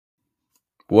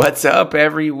What's up,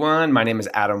 everyone? My name is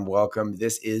Adam. Welcome.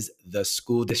 This is the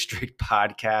School District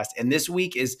Podcast. And this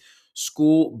week is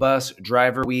School Bus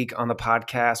Driver Week on the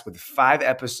podcast with 5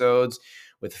 episodes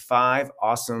with 5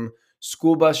 awesome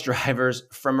school bus drivers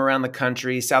from around the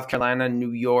country: South Carolina,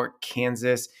 New York,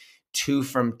 Kansas, 2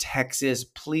 from Texas.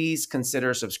 Please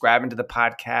consider subscribing to the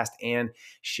podcast and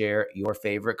share your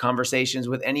favorite conversations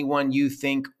with anyone you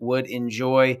think would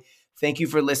enjoy. Thank you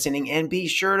for listening, and be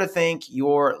sure to thank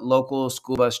your local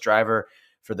school bus driver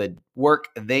for the work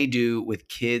they do with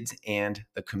kids and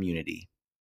the community.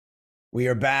 We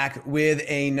are back with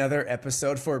another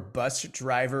episode for Bus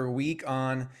Driver Week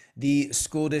on the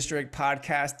School District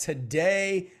Podcast.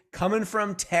 Today, coming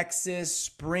from Texas,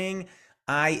 Spring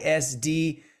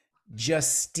ISD,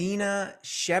 Justina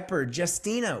Sheppard.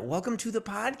 Justina, welcome to the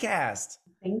podcast.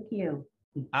 Thank you.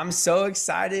 I'm so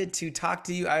excited to talk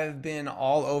to you. I've been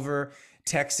all over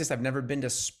Texas. I've never been to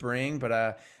Spring, but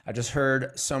I just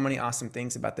heard so many awesome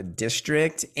things about the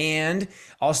district. And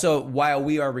also, while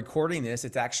we are recording this,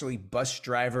 it's actually Bus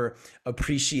Driver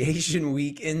Appreciation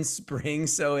Week in Spring,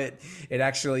 so it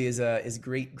actually is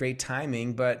great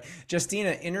timing. But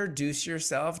Justina, introduce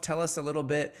yourself. Tell us a little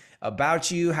bit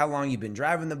about you, how long you've been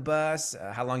driving the bus,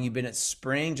 how long you've been at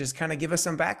Spring. Just kind of give us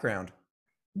some background.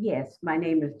 Yes, my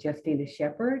name is Justina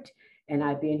Sheppard, and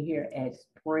I've been here at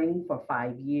Spring for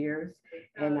 5 years,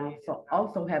 and I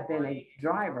also have been a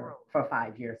driver for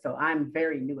 5 years. So I'm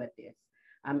very new at this.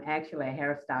 I'm actually a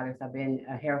hairstylist. I've been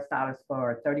a hairstylist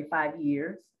for 35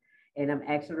 years, and I'm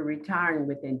actually retiring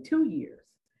within 2 years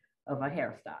of a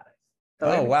hairstylist.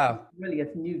 So wow. Really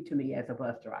is new to me as a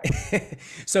bus driver.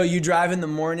 So you drive in the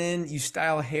morning, you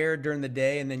style hair during the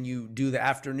day, and then you do the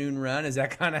afternoon run. Is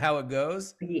that kind of how it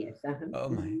goes? Yes. Oh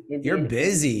my, And you're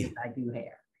busy. I do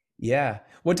hair. Yeah.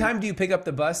 What time do you pick up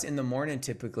the bus in the morning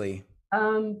typically?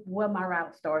 Well, my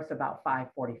route starts about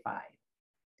 5:45.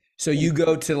 So you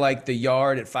go to like the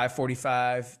yard at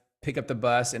 5:45, pick up the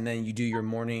bus, and then you do your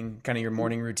morning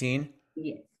routine?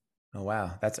 Yes. Oh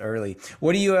wow, that's early.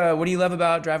 What do you love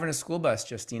about driving a school bus,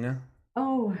 Justina?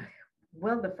 Oh,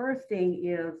 well, the first thing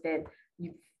is that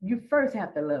you first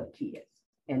have to love kids.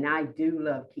 And I do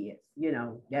love kids. You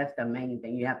know, that's the main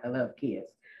thing. You have to love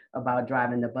kids about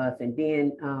driving the bus. And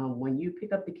then when you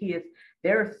pick up the kids,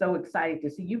 they're so excited to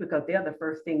see you because they're the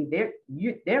first thing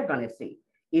they're going to see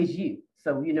is you.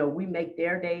 So, you know, we make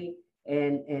their day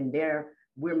and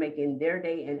we're making their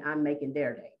day and I'm making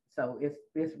their day. So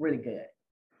it's really good.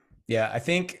 Yeah, I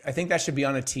think that should be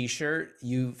on a t-shirt.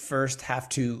 You first have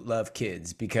to love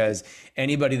kids, because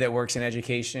anybody that works in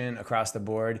education across the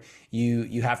board,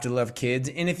 you have to love kids.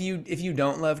 And if you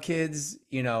don't love kids,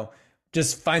 you know,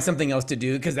 just find something else to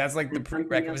do, because that's like the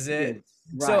prerequisite.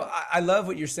 Right. So I love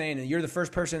what you're saying. You're the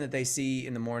first person that they see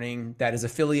in the morning that is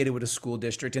affiliated with a school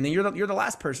district, and then you're the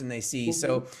last person they see. Mm-hmm.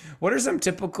 So what are some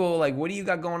typical, like, what do you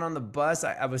got going on the bus?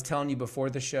 I was telling you before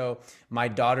the show, my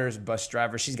daughter's bus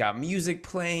driver, she's got music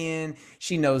playing.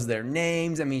 She knows their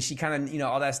names. I mean, she kind of, you know,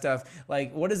 all that stuff.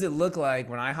 Like, what does it look like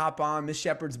when I hop on Miss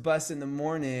Sheppard's bus in the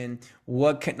morning?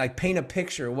 Paint a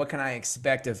picture. What can I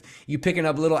expect of you picking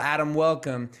up little Adam?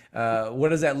 Welcome. What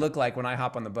does that look like when I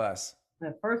hop on the bus?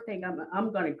 The first thing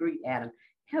I'm going to greet Adam.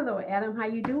 Hello, Adam. How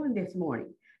you doing this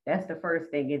morning? That's the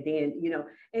first thing. And then, you know,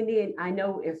 and then I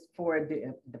know it's for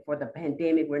the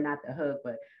pandemic, we're not the hug,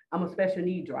 but I'm a special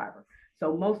need driver.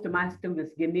 So most of my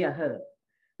students give me a hug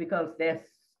because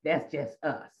that's just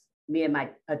us. Me and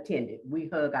my attendant, we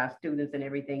hug our students and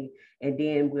everything, and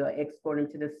then we'll escort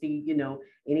them to the seat. You know,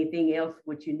 anything else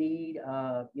what you need,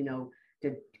 you know,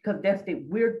 because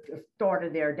we're the start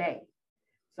of their day.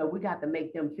 So we got to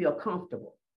make them feel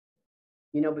comfortable,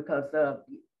 you know, because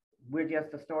we're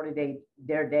just the start of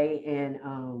their day,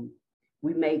 and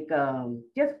we make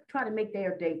just try to make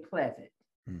their day pleasant.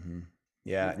 Mm-hmm.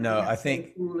 Yeah, no, I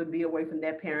think school and be away from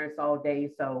their parents all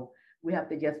day, so we have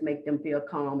to just make them feel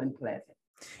calm and pleasant.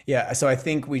 Yeah, so I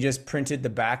think we just printed the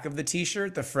back of the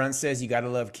t-shirt. The front says you got to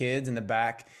love kids, and the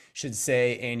back should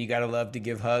say, and you got to love to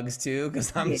give hugs too,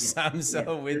 because I'm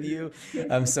so with you.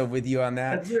 I'm so with you on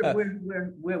that.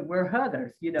 We're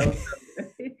huggers, you know.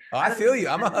 Oh, I feel you.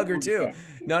 I'm a hugger too.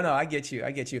 No, I get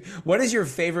you. What is your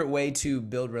favorite way to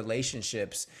build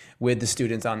relationships with the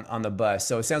students on the bus?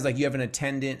 So it sounds like you have an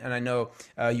attendant, and I know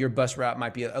your bus route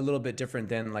might be a little bit different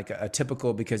than like a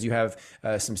typical, because you have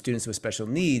some students with special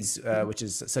needs, which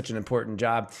is such an important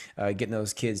job, getting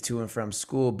those kids to and from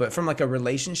school. But from like a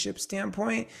relationship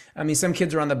standpoint, I mean, some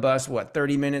kids are on the bus,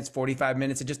 30 minutes, 45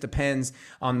 minutes. It just depends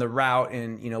on the route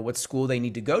and, you know, what school they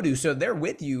need to go to. So they're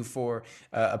with you for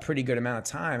a pretty good amount of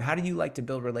time. How do you like to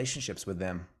build relationships with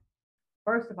them?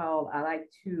 First of all, I like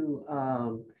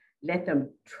to let them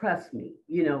trust me,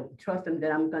 you know, trust them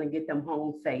that I'm going to get them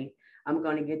home safe. I'm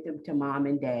going to get them to mom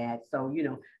and dad. So, you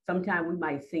know, sometimes we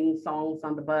might sing songs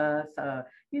on the bus.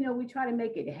 You know, we try to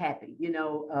make it happy, you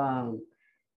know,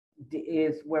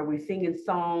 is where we're singing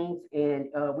songs and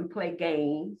we play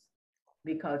games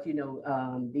because, you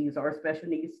know, these are special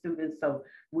needs students. So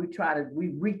we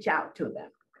reach out to them.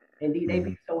 And they Mm-hmm.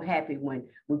 be so happy when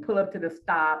we pull up to the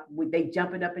stop, they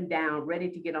jumping up and down, ready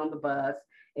to get on the bus.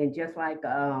 And just like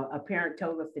a parent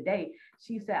told us today,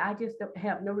 she said, I just don't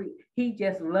have no, he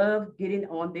just loves getting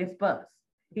on this bus.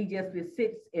 He just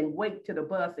sits and wait to the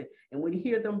bus. And when he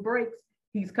hear them brakes,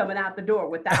 he's coming out the door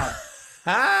without it.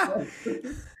 So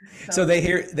So they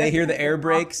that's hear kind the air of awesome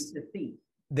brakes, to see.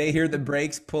 they hear the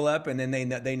brakes pull up, and then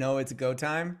they know it's go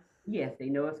time. Yes, they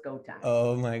know it's go time.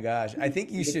 Oh my gosh. I think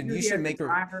And if you you should hear the make a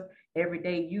driver every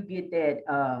day, you get that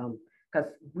because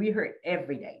we hear it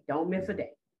every day. Don't miss a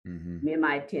day. Mhm. Me and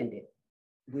my attendant,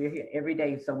 we're here every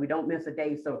day, so we don't miss a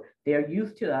day. So they're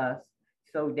used to us.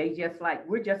 So they just like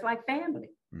we're just like family.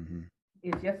 Mhm.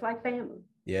 It's just like family.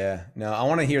 Yeah, no, I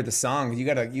want to hear the song. You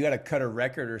gotta cut a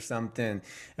record or something.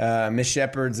 Miss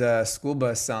Sheppard's school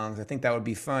bus songs. I think that would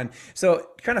be fun.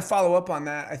 So, kind of follow up on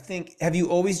that. I think have you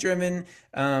always driven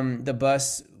the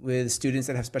bus with students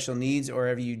that have special needs, or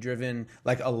have you driven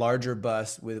like a larger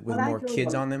bus with But I more drove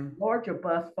kids a on them? larger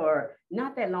bus for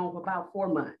not that long, for about 4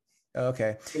 months,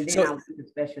 Okay, and then so I went to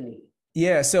special needs.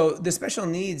 yeah, so the special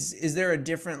needs, is there a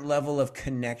different level of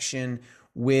connection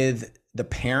with the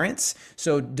parents?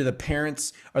 So are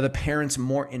the parents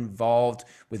more involved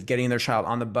with getting their child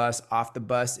on the bus, off the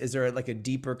bus? Is there like a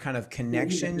deeper kind of Yes,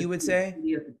 connection, you would say?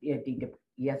 yes, it is.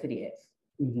 Yes, it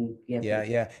Yeah, is.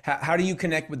 yeah. How do you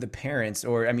connect with the parents?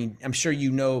 Or, I mean, I'm sure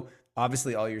you know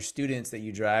obviously all your students that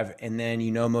you drive, and then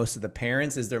you know most of the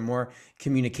parents. Is there more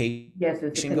communication Yes,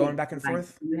 it's a going connection. back and Like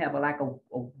forth? you have a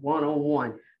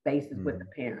one-on-one basis with the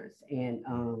Mm, parents, and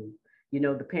you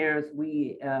know the parents.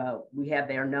 We have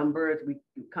their numbers. We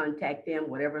contact them,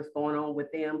 whatever's going on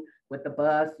with them with the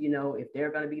bus. You know, if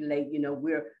they're going to be late, you know,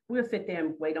 we'll sit there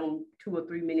and wait on 2 or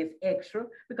 3 minutes extra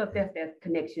because that's that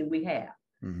connection we have.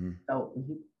 mhm. So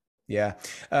Yeah.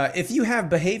 If you have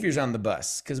behaviors on the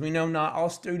bus, because we know not all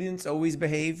students always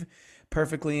behave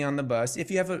perfectly on the bus.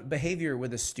 If you have a behavior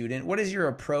with a student, what is your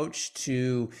approach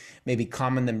to maybe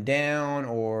calming them down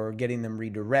or getting them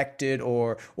redirected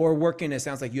or working? It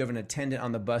sounds like you have an attendant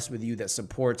on the bus with you that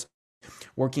supports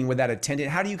working with that attendant.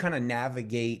 How do you kind of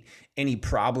navigate any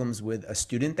problems with a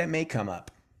student that may come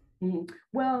up?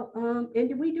 Well,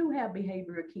 and we do have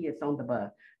behavioral kids on the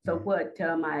bus. So Mhm. what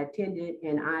my attendant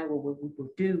and I will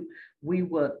do, we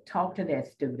will talk to that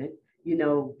student, you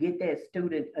know, get that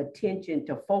student attention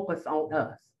to focus on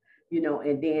us, you know,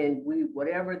 and then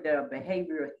whatever the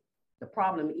behavior, the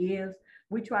problem is,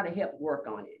 we try to help work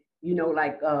on it. You know,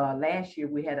 like last year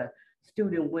we had a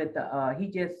student with,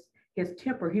 his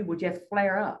temper, he would just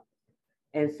flare up.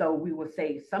 And so we would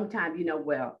say, sometime, you know,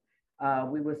 well,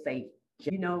 we would say,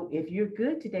 you know, if you're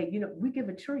good today, you know, we give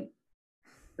a treat.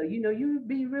 So, you know, you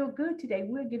be real good today,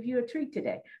 we'll give you a treat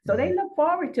today. So they Mhm. look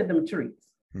forward to them treats,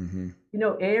 Mhm. you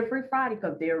know, every Friday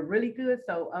because they're really good.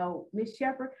 So, oh, Miss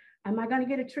Shepherd, am I going to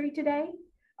get a treat today?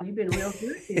 Oh, you've been real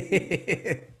good this week.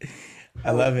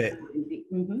 I So, love it.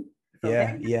 so that Yeah,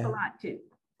 helps a yeah. lot too.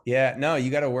 Yeah, no,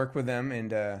 you got to work with them.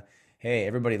 And hey,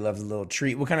 everybody loves a little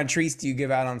treat. What kind of treats do you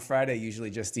give out on Friday usually,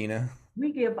 Justina?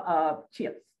 We give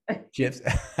chips. Chips.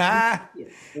 We give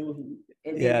chips.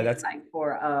 And Yeah, then that's. like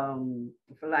for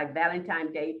like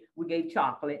Valentine's Day, we gave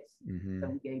chocolates. So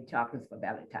Mhm. we gave chocolates for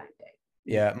Valentine's Day.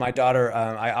 Yeah, my daughter,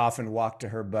 I often walk to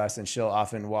her bus and she'll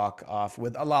often walk off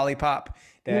with a lollipop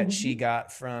that she Mm-hmm.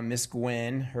 got from Miss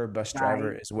Gwen, her bus driver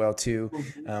Right. as well too,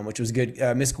 Mm-hmm. which was good.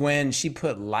 Miss Gwen, she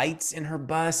put lights in her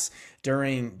bus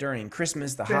during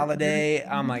Christmas, the Christmas. holiday.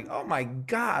 I'm like, Mm-hmm. oh my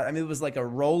God. I mean, it was like a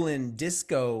rolling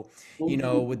disco,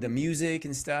 with the Mm-hmm. music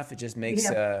and stuff. It just We makes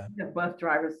have the bus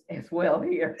drivers as well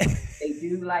here. They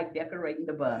do like decorating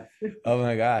the bus oh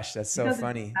my gosh, that's so because it's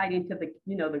funny. exciting to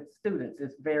the students.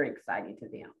 It's very exciting to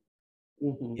them.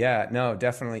 Hmm. Yeah, no,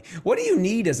 definitely. What do you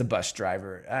need as a bus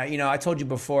driver? I told you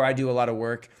before I do a lot of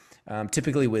work,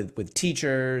 typically with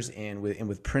teachers and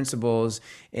with principals,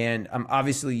 and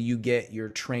obviously you get your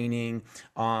training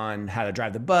on how to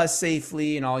drive the bus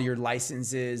safely and all your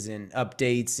licenses and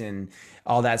updates and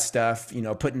all that stuff.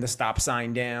 Putting the stop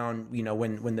sign down.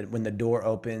 When the door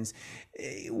opens.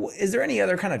 Is there any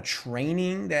other kind of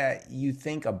training that you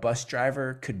think a bus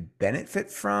driver could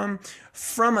benefit from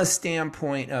a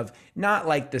standpoint of not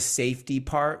like the safety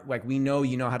part, like we know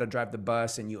how to drive the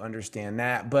bus and you understand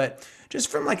that, but just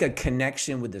from like a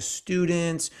connection with the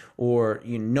students, or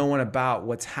knowing about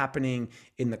what's happening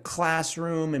in the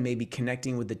classroom and maybe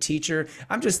connecting with the teacher.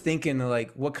 I'm just thinking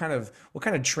like what kind of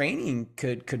training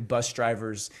could bus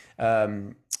drivers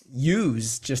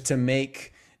use just to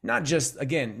make not just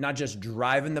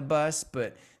driving the bus,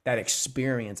 but that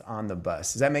experience on the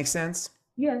bus. Does that make sense?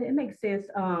 Yeah, it makes sense.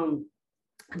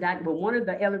 That but one of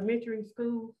the elementary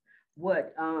schools,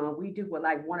 what we do with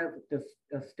like one of the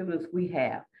students we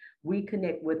have, we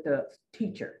connect with the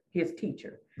teacher, his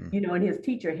teacher, Hmm. and his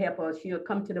teacher help us. She'll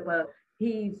come to the bus.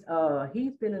 He's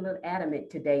been a little adamant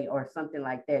today or something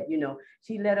like that.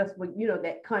 She let us with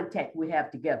that contact we have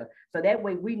together, so that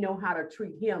way we know how to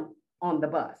treat him on the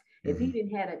bus. If he Hmm.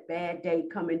 didn't had a bad day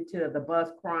coming to the bus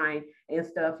crying and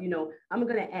stuff, I'm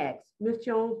gonna ask Miss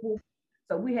Jones,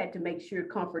 so we had to make sure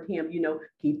comfort him,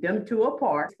 keep them two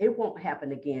apart. It won't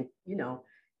happen again,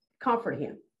 comfort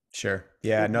him. Sure.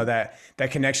 Yeah. No, Mhm.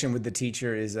 that connection with the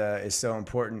teacher is so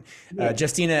important. Yes.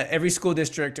 Justina, every school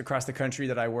district across the country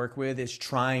that I work with is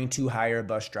trying to hire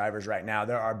bus drivers right now.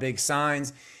 There are big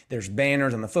signs. There's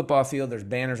banners on the football field. There's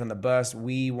banners on the bus.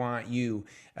 We want you.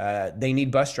 They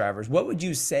need bus drivers. What would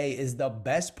you say is the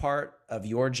best part of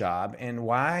your job, and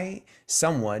why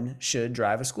someone should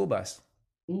drive a school bus?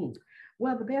 Mm.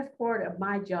 Well, the best part of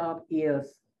my job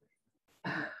is,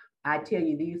 I tell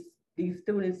you, these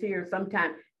students here,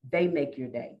 sometimes they make your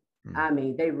day. Mm. I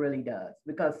mean, they really does,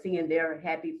 because seeing their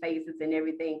happy faces and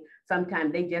everything,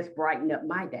 sometimes they just brighten up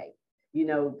my day.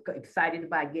 Excited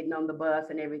about getting on the bus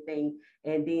and everything,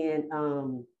 and then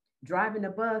driving the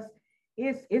bus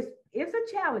it's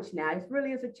a challenge now. It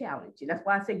really is a challenge, and that's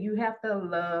why I say you have to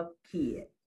love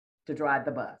kids to drive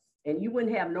the bus, and you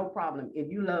wouldn't have no problem if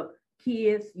you love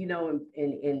kids,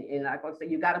 and like I say,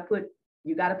 you got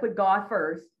to put God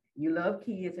first. You love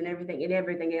kids and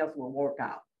everything else will work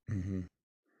out. Hmm.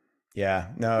 Yeah,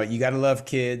 no, you got to love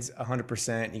kids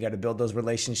 100%. You got to build those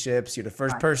relationships. You're the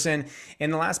first Right. person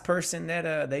and the last person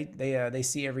that they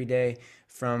see every day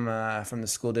from the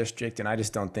school district. And I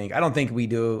don't think we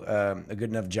do a good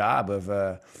enough job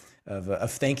of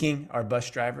thanking our bus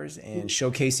drivers and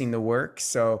showcasing the work.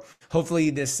 So hopefully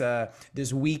this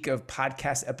week of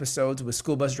podcast episodes with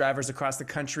school bus drivers across the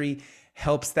country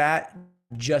helps that.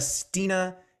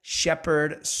 Justina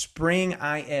Sheppard, Spring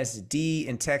ISD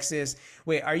in Texas.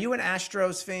 Wait, are you an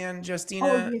Astros fan, Oh,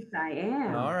 Justina? yes, I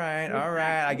am. All right, Yes, all I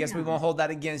right. I guess we won't hold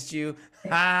that against you.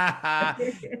 Ha ha.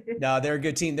 No, they're a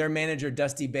good team. Their manager,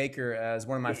 Dusty Baker, is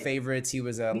one of my Yes. favorites. He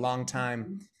was a we, long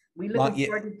time, we long. looking Yeah.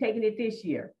 forward to taking it this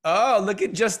year. Oh, look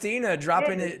at Justina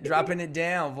dropping Yes. it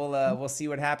down. We'll see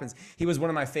what happens. He was one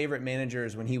of my favorite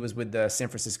managers when he was with the San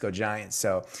Francisco Giants.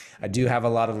 So I do have a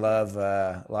lot of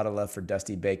love for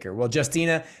Dusty Baker. Well,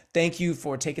 Justina, thank you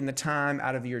for taking the time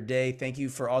out of your day. Thank you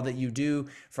for all that you do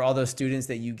for all those students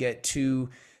that you get to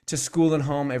school and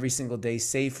home every single day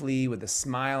safely with a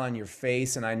smile on your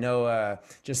face. And I know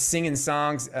just singing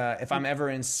songs. If I'm ever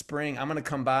in Spring, I'm gonna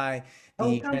come by Oh,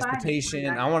 the come by the spring.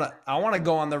 transportation. I want to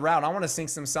go on the route. I want to sing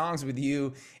some songs with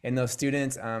you and those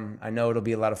students. I know it'll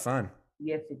be a lot of fun.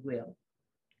 Yes, it will.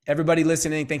 Everybody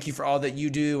listening, thank you for all that you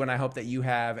do, and I hope that you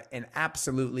have an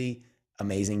absolutely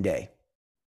amazing day.